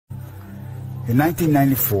In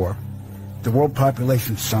 1994, the World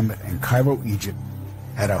Population Summit in Cairo, Egypt,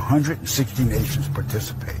 had 160 nations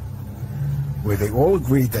participate, where they all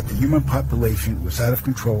agreed that the human population was out of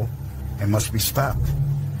control and must be stopped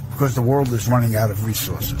because the world is running out of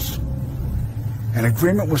resources. An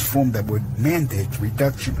agreement was formed that would mandate the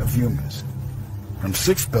reduction of humans from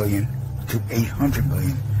 6 billion to 800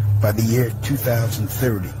 million by the year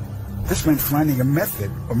 2030. This meant finding a method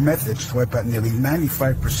or methods to wipe out nearly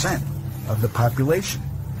 95% of the population.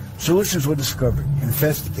 Solutions were discovered,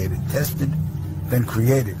 investigated, tested, then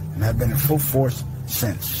created, and have been in full force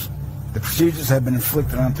since. The procedures have been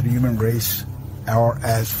inflicted onto the human race are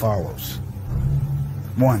as follows.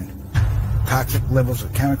 1. Toxic levels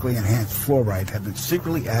of chemically enhanced fluoride have been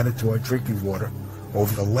secretly added to our drinking water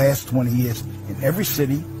over the last 20 years in every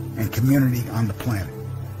city and community on the planet.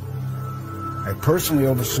 I personally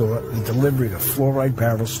oversaw the delivery of fluoride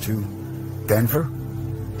barrels to Denver,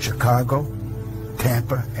 Chicago,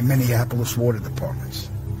 Tampa, and Minneapolis water departments.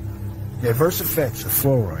 The adverse effects of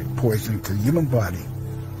fluoride poisoning to the human body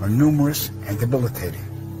are numerous and debilitating.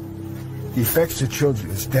 The effects to children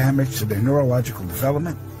is damage to their neurological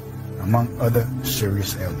development, among other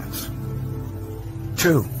serious ailments.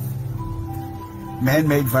 2.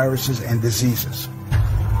 Man-made viruses and diseases.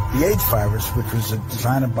 The AIDS virus, which was a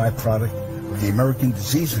designer byproduct of the American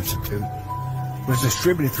Disease Institute, was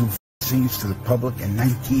distributed through vaccines to the public in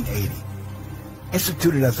 1980.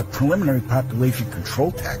 Instituted as a preliminary population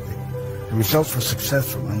control tactic, the results were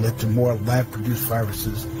successful and led to more lab-produced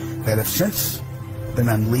viruses that have since been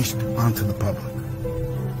unleashed onto the public.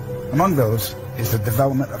 Among those is the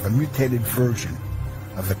development of a mutated version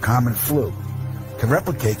of the common flu to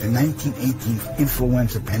replicate the 1918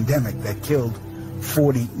 influenza pandemic that killed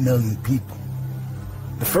 40 million people.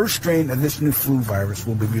 The first strain of this new flu virus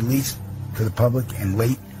will be released to the public in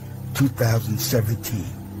late 2017.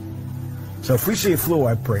 So if we see a flu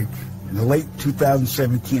outbreak in the late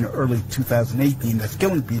 2017 or early 2018 that's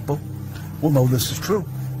killing people, we'll know this is true.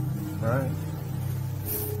 All right.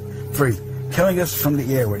 3. Killing us from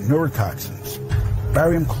the air with neurotoxins,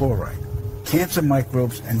 barium chloride, cancer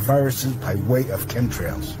microbes, and viruses by way of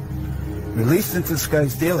chemtrails, released into the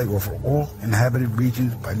skies daily over all inhabited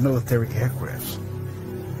regions by military aircrafts.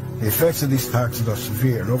 The effects of these toxins are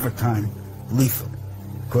severe and over time lethal,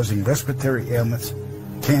 causing respiratory ailments,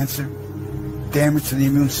 cancer, damage to the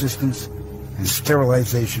immune systems, and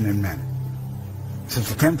sterilization in men. Since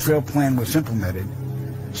the chemtrail plan was implemented,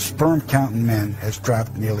 sperm count in men has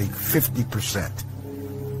dropped nearly 50%.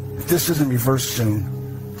 If this isn't reversed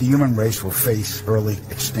soon, the human race will face early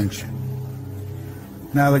extinction.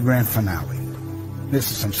 Now the grand finale. This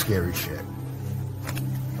is some scary shit.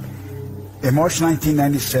 In March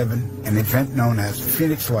 1997, an event known as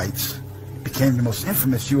Phoenix Lights became the most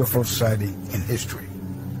infamous UFO sighting in history.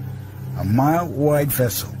 A mile-wide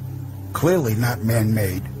vessel, clearly not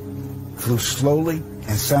man-made, flew slowly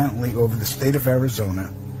and silently over the state of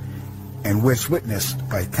Arizona and was witnessed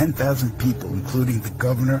by 10,000 people, including the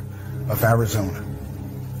governor of Arizona.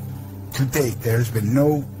 To date, there has been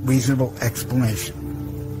no reasonable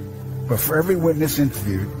explanation. But for every witness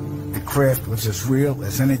interviewed, the craft was as real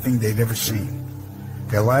as anything they'd ever seen.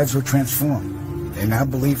 Their lives were transformed. They now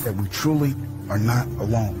believe that we truly are not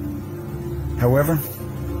alone. However,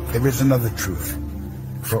 there is another truth,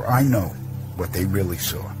 for I know what they really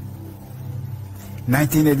saw. In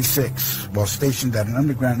 1986, while stationed at an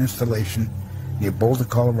underground installation near Boulder,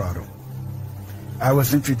 Colorado, I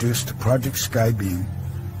was introduced to Project Skybeam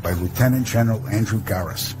by Lieutenant General Andrew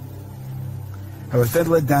Garris. I was then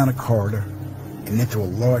led down a corridor and into a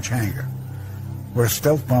large hangar where a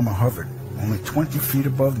stealth bomber hovered only 20 feet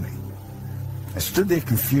above me. I stood there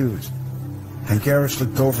confused, and Garris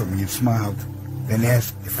looked over at me and smiled, then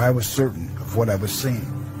asked if I was certain of what I was seeing.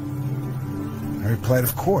 I replied,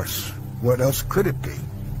 of course. What else could it be?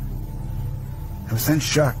 I was then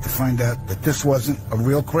shocked to find out that this wasn't a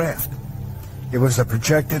real craft. It was a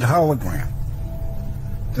projected hologram.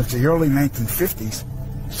 Since the early 1950s,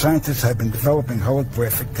 scientists have been developing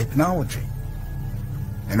holographic technology,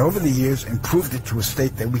 and over the years improved it to a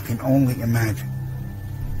state that we can only imagine.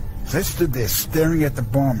 As I stood there staring at the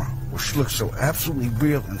bomber, which looked so absolutely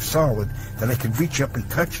real and solid that I could reach up and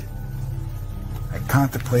touch it, I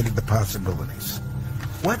contemplated the possibilities.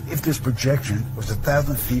 What if this projection was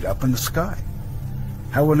 1,000 feet up in the sky?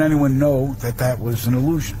 How would anyone know that that was an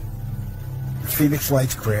illusion? The Phoenix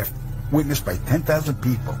Lights craft, witnessed by 10,000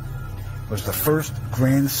 people, was the first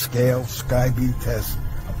grand-scale skybeam test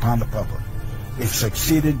upon the public. It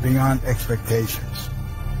succeeded beyond expectations.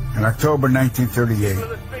 In October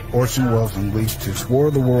 1938, Orson Welles unleashed his War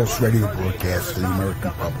of the Worlds radio broadcast to the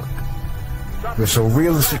American public. It was so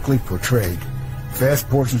realistically portrayed vast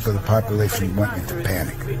portions of the population went into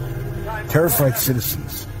panic. Terrified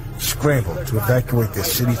citizens scrambled to evacuate their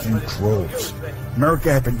cities in droves.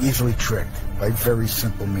 America had been easily tricked by very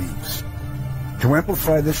simple means. To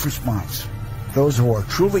amplify this response, those who are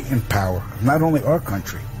truly in power of not only our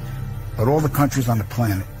country, but all the countries on the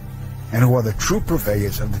planet, and who are the true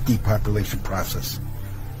purveyors of the depopulation process,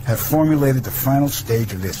 have formulated the final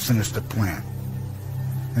stage of their sinister plan.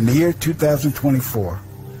 In the year 2024,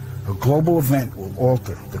 a global event will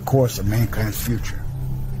alter the course of mankind's future.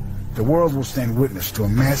 The world will stand witness to a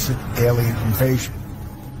massive alien invasion.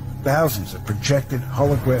 Thousands of projected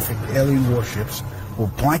holographic alien warships will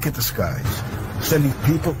blanket the skies, sending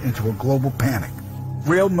people into a global panic.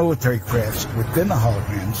 Real military crafts within the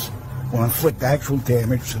holograms will inflict actual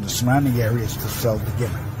damage to the surrounding areas to sell the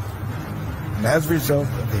gimmick. And as a result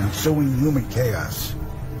of the ensuing human chaos,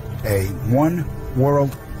 a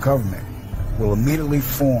one-world government will immediately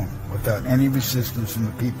form without any resistance from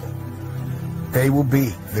the people. They will be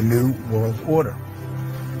the new world order.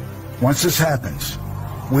 Once this happens,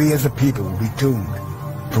 we as a people will be doomed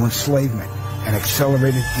to enslavement and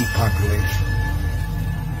accelerated depopulation.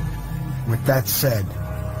 With that said,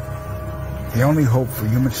 the only hope for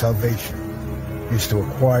human salvation is to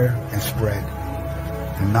acquire and spread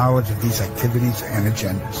the knowledge of these activities and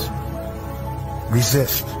agendas.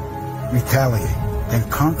 Resist, retaliate, then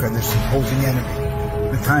conquer this opposing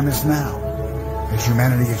enemy. The time is now, as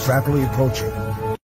humanity is rapidly approaching